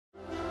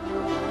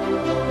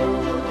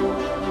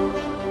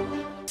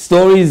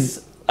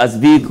Stories as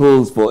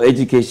vehicles for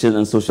education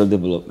and social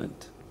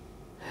development.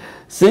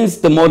 Since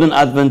the modern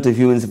advent of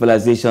human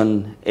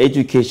civilization,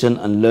 education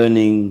and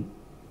learning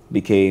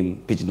became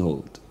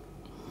pigeonholed.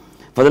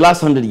 For the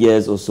last 100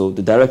 years or so,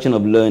 the direction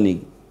of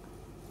learning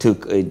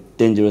took a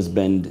dangerous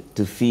bend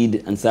to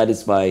feed and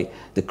satisfy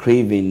the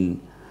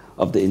craving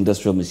of the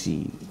industrial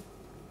machine.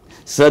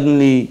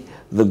 Suddenly,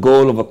 the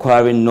goal of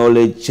acquiring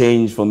knowledge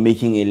changed from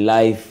making a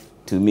life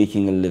to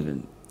making a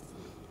living.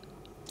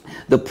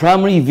 The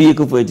primary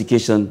vehicle for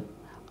education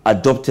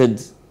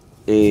adopted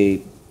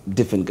a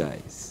different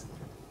guise.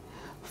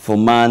 For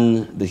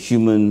man, the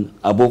human,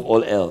 above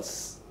all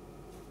else,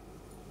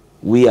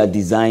 we are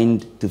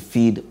designed to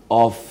feed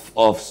off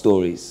of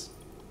stories.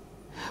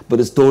 But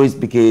the stories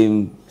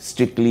became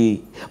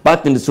strictly,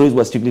 back then the stories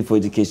were strictly for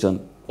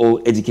education,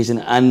 or education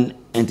and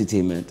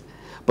entertainment.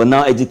 But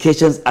now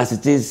education as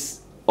it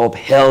is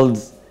upheld,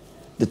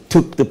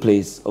 took the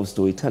place of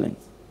storytelling.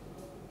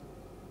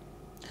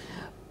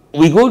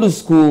 We go to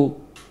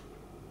school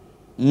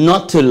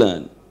not to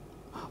learn,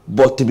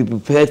 but to be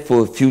prepared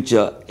for a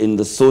future in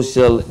the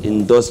social,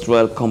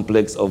 industrial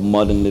complex of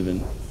modern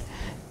living.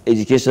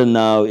 Education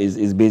now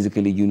is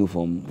basically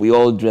uniform. We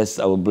all dress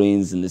our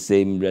brains in the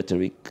same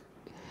rhetoric.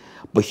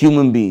 But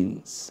human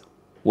beings,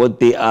 what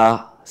they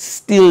are,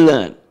 still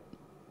learn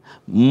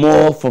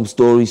more from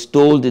stories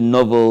told in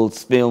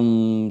novels,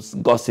 films,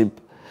 gossip,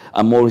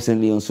 and more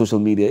recently on social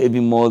media,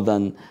 even more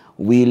than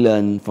we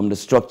learn from the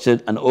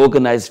structured and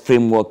organized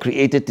framework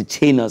created to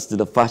chain us to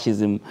the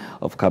fascism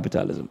of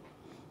capitalism.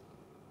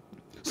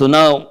 So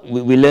now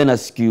we learn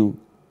askew,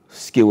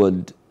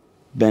 skewered,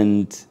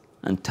 bent,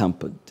 and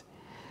tampered.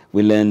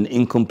 We learn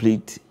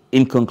incomplete,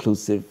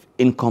 inconclusive,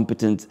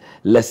 incompetent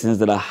lessons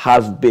that are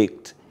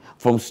half-baked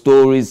from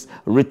stories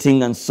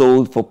written and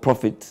sold for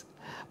profit,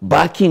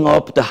 backing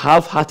up the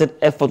half-hearted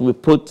effort we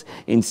put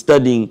in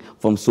studying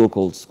from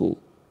so-called school.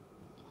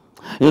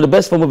 You know, the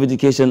best form of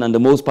education and the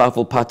most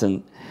powerful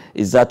pattern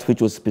is that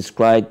which was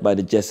prescribed by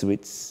the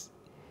Jesuits,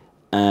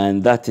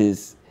 and that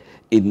is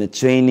in the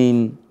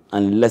training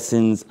and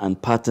lessons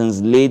and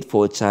patterns laid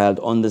for a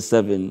child under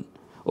 7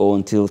 or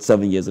until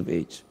 7 years of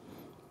age.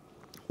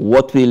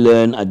 What we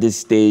learn at this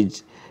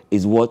stage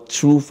is what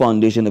true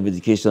foundation of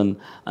education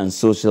and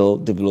social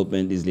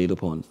development is laid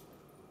upon.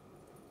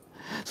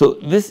 So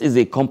this is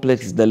a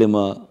complex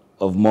dilemma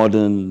of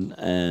modern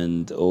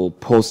or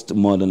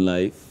post-modern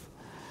life.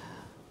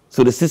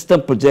 So the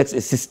system projects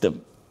a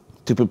system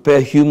to prepare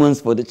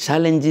humans for the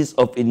challenges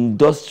of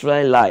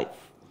industrial life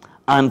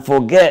and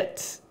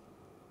forget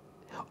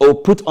or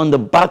put on the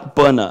back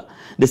burner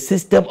the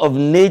system of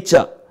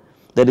nature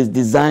that is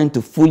designed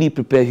to fully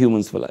prepare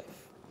humans for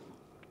life.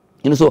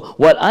 You know, so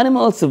while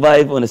animals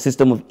survive on a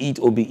system of eat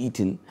or be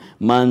eaten,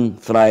 man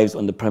thrives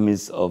on the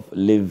premise of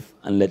live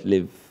and let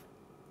live.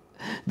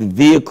 The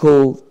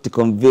vehicle to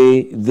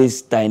convey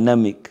this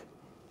dynamic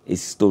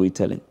is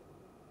storytelling.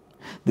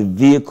 The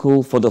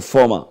vehicle for the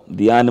former,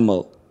 the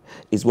animal,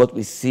 is what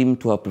we seem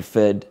to have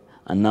preferred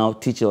and now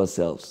teach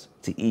ourselves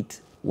to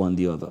eat one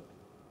the other.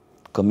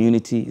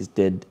 Community is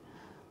dead.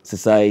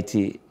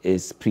 Society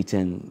is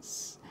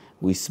pretense.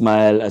 We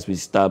smile as we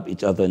stab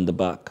each other in the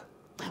back.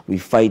 We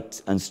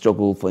fight and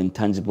struggle for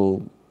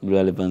intangible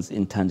relevance,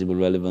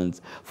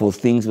 for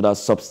things without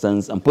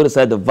substance, and put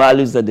aside the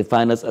values that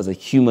define us as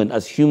human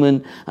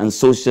and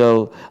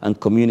social and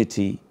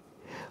community.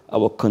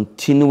 Our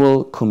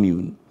continual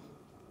commune,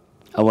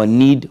 our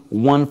need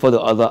one for the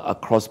other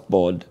across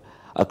board,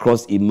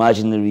 across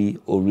imaginary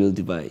or real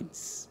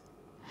divides.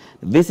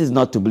 This is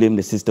not to blame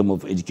the system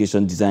of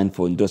education designed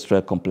for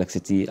industrial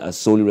complexity as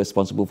solely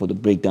responsible for the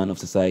breakdown of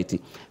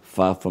society.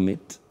 Far from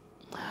it.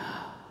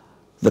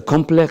 The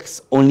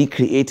complex only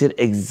created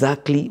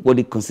exactly what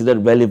it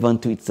considered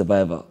relevant to its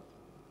survival.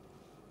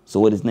 So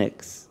what is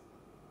next?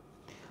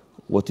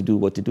 What to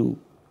do?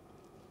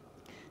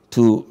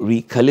 To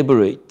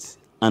recalibrate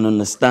and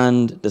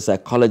understand the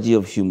psychology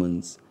of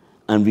humans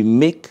and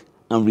remake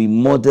and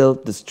remodel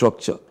the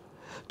structure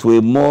to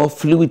a more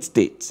fluid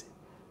state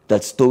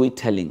that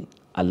storytelling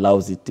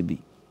allows it to be.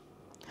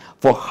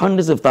 For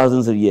hundreds of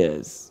thousands of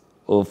years,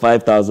 or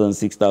 5,000,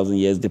 6,000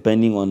 years,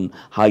 depending on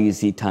how you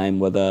see time,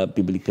 whether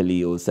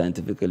biblically or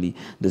scientifically,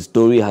 the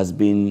story has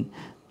been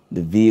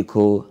the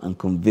vehicle and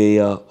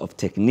conveyor of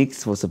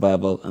techniques for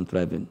survival and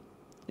thriving.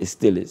 It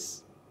still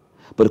is.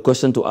 But the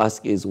question to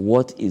ask is,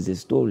 what is a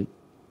story?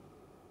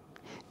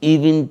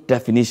 Even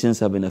definitions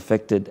have been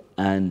affected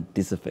and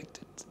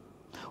disaffected.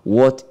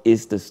 What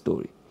is the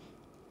story?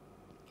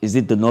 Is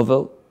it the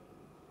novel?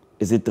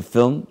 Is it the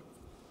film?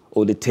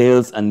 Or the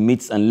tales and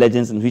myths and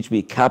legends in which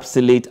we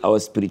encapsulate our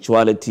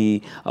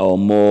spirituality, our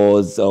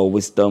mores, our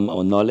wisdom,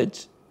 our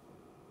knowledge?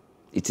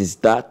 It is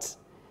that,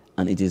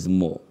 and it is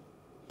more.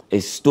 A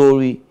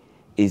story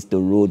is the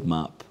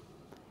roadmap.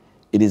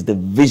 It is the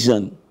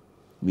vision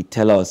we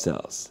tell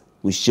ourselves,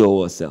 we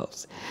show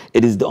ourselves.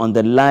 It is the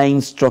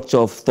underlying structure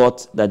of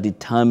thought that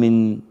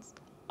determines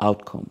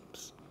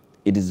outcomes.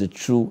 It is the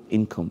true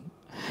income.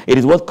 It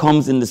is what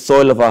comes in the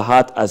soil of our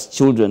heart as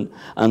children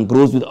and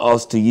grows with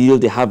us to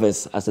yield the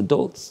harvest as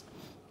adults.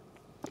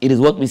 It is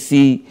what we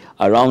see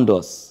around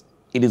us.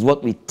 It is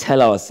what we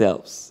tell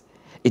ourselves.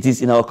 It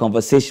is in our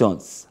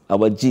conversations,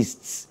 our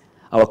gists,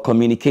 our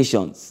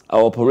communications,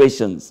 our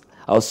operations,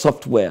 our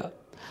software.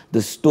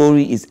 The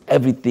story is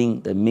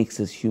everything that makes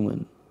us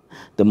human.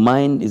 The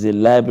mind is a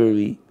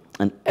library,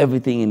 and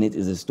everything in it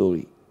is a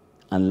story.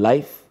 And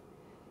life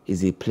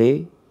is a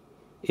play,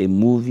 a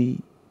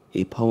movie,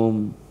 a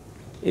poem,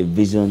 a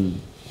vision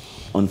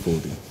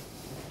unfolding.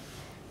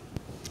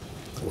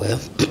 Well,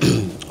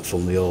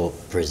 from your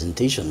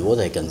presentation, what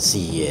I can see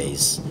here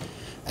is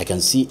I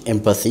can see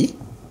empathy.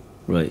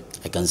 Right.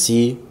 I can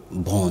see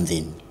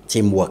bonding,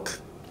 teamwork.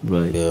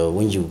 Right.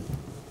 When you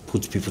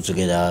put people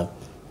together,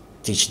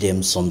 teach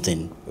them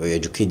something, or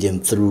educate them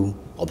through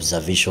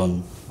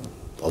observation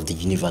of the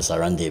universe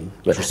around them.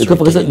 Right.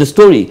 Because the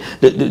story,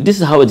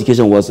 this is how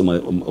education was in my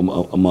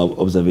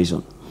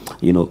observation.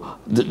 You know,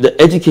 the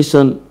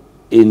education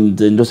in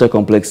the industrial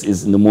complex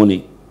is in the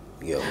morning.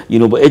 Yeah. You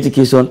know, but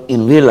education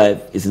in real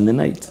life is in the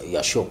night.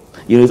 Yeah, sure.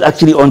 You know, it's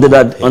actually under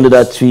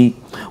that tree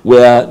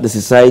where the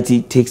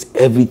society takes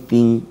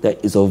everything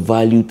that is of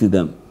value to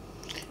them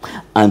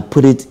and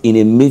put it in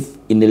a myth,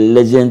 in a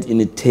legend, in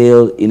a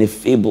tale, in a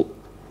fable,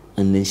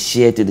 and then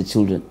share to the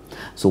children.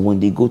 So when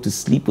they go to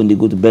sleep, when they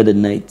go to bed at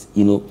night,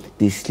 you know,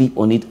 they sleep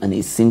on it and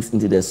it sinks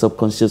into their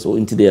subconscious or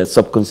into their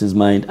subconscious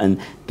mind,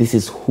 and this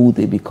is who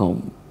they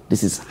become.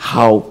 This is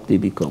how they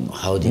become.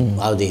 How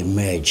they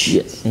emerge.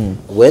 Yes.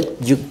 Well,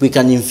 we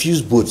can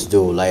infuse both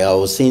though. Like I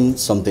was saying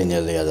something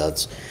earlier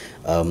that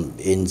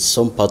in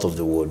some part of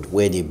the world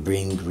where they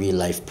bring real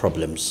life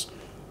problems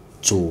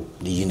to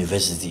the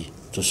university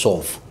to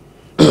solve,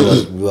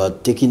 we are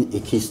taking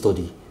a case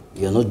study.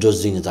 We are not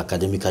just doing it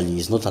academically.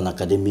 It's not an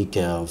academic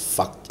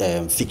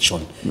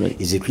fiction. Right.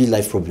 It's a real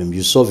life problem.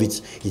 You solve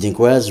it. It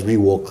requires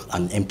rework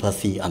and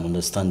empathy and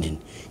understanding.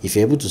 If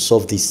you're able to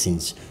solve these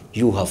things,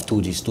 you have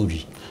told the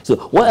story. So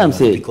what I'm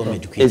saying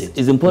is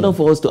it's important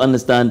for us to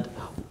understand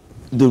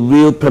the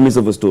real premise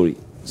of a story.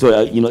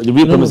 So, you know, the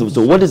real premise of a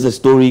story. What is the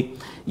story?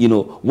 You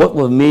know,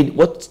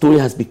 what story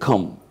has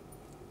become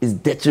is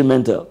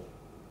detrimental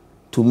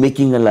to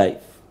making a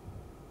life.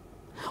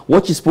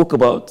 What you spoke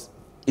about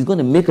is going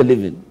to make a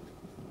living.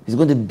 It's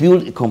going to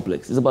build a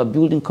complex. It's about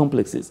building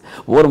complexes.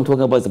 What I'm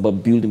talking about is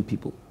about building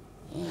people.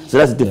 So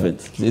that's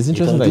different. Yeah. It's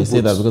interesting that you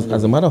say that because,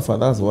 as a matter of fact,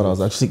 that's what I was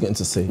actually going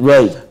to say.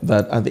 Right.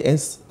 That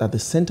at the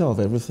center of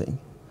everything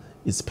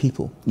is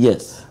people.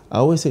 Yes. I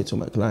always say to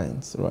my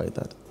clients, right,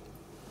 that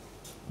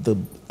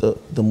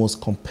the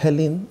most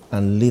compelling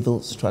and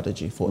lethal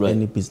strategy for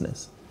any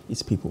business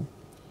is people.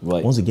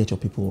 Right. Once you get your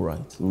people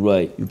right,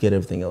 you get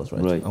everything else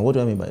right. And what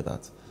do I mean by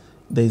that?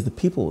 There's the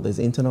people, there's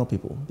the internal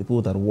people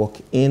that work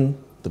in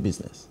the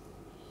business.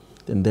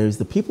 Then there is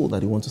the people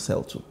that you want to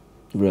sell to.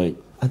 Right.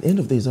 At the end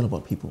of the day, it's all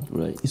about people.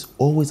 Right. It's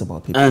always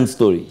about people. And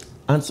story.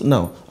 And so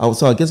now,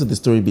 I'll get to the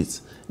story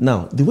bits.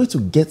 Now, the way to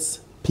get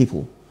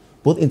people,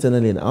 both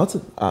internally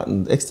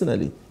and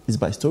externally, is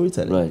by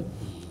storytelling. Right.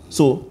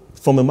 So,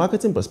 from a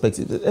marketing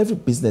perspective, every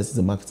business is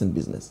a marketing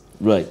business.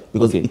 Right.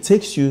 Because it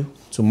takes you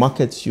to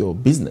market your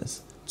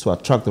business to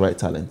attract the right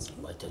talent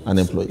and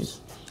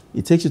employees.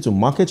 It takes you to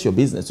market your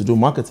business, to do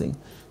marketing,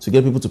 to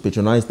get people to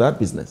patronize that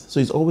business. So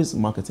it's always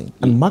marketing.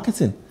 And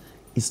marketing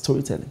is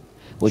storytelling.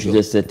 What you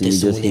just said to me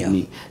just hit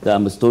me. That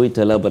I'm a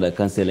storyteller, but I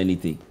can't sell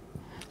anything.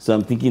 So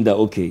I'm thinking that,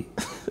 okay,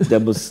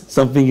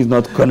 something is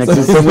not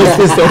connected somewhere.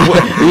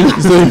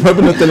 So you're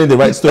probably not telling the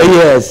right story.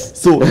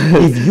 Yes. So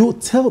if you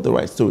tell the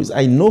right stories,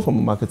 I know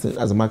from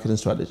as a marketing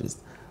strategist,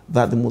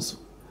 that the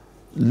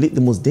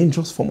most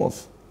dangerous form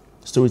of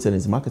storytelling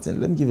is marketing.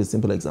 Let me give you a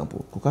simple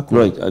example.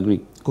 Coca-Cola. Right, I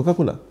agree.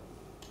 Coca-Cola.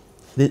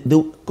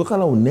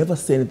 Coca-Cola will never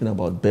say anything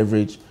about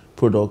beverage,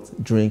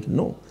 product, drink.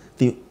 No.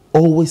 They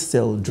always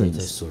sell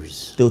drinks.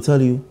 Stories. They'll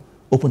tell you,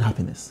 open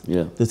happiness.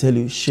 Yeah. They'll tell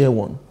you, share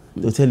one.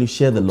 They'll tell you,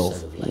 share the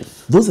love.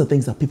 Those are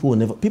things that people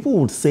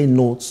would say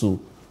no to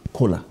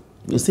cola.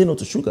 They'll say no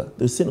to sugar.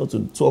 They'll say no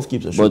to 12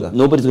 cubes of sugar. But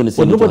nobody's going to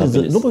say no to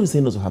happiness. Nobody's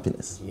saying no to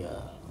happiness. Yeah.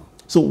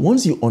 So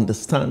once you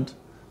understand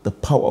the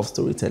power of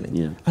storytelling,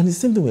 and it's the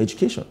same thing with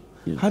education.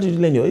 Yeah. How did you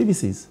learn your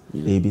ABCs?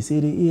 A, B,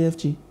 C, D, E, F,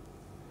 G.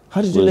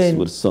 How did you learn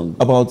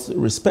about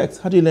respect?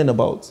 How do you learn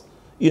about,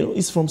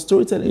 it's from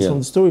storytelling. It's from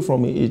the story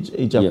from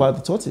Ijapa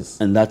the tortoise.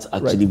 And that's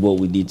actually what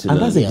we need to learn.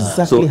 And that's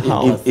exactly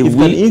how. If we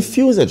can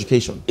infuse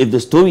education. If the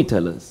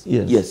storytellers,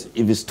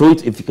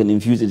 if you can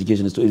infuse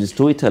education, if the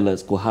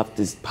storytellers could have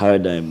this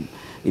paradigm,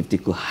 if they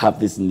could have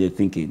this in their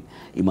thinking,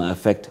 it might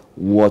affect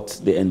what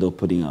they end up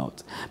putting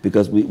out.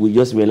 Because we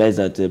just realize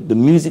that the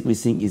music we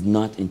sing is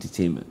not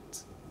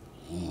entertainment.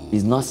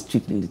 It's not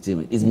strictly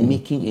entertainment. It's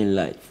making a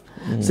life.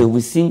 So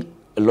we sing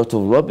a lot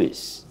of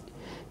rubbish.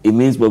 It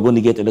means we're going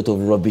to get a lot of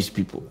rubbish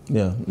people.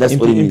 Yeah, that's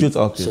what it means.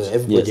 So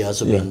everybody has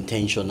to be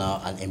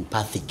intentional and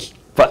empathic.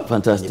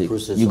 Fantastic.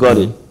 You got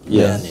it.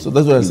 Yeah. So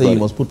that's what I say. You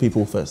must put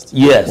people first.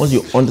 Yes. Once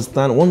you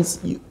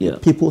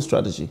understand, people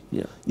strategy,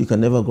 you can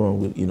never go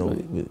wrong with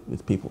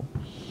with people.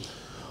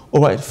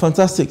 All right.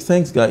 Fantastic.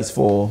 Thanks, guys,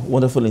 for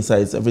wonderful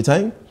insights every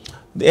time.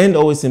 The end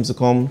always seems to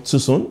come too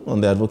soon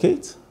on The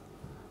Advocate.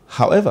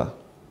 However,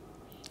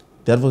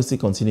 the advocacy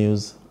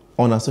continues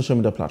on our social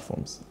media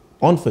platforms.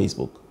 On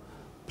Facebook,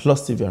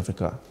 PlusTV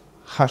Africa,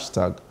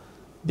 hashtag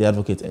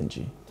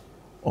TheAdvocateNG.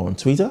 On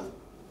Twitter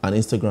and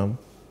Instagram,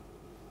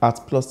 at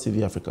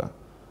PlusTV Africa,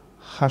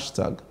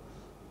 hashtag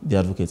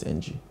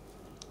TheAdvocateNG.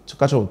 To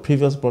catch up with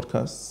previous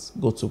broadcasts,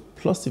 go to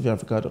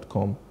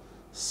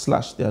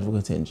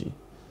plustvafrica.com/TheAdvocateNG.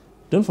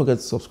 Don't forget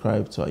to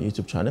subscribe to our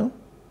YouTube channel,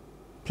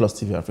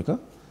 PlusTV Africa.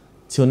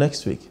 Till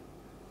next week,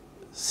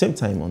 same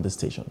time on this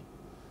station.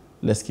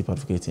 Let's keep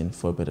advocating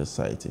for a better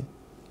society.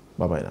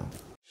 Bye-bye now.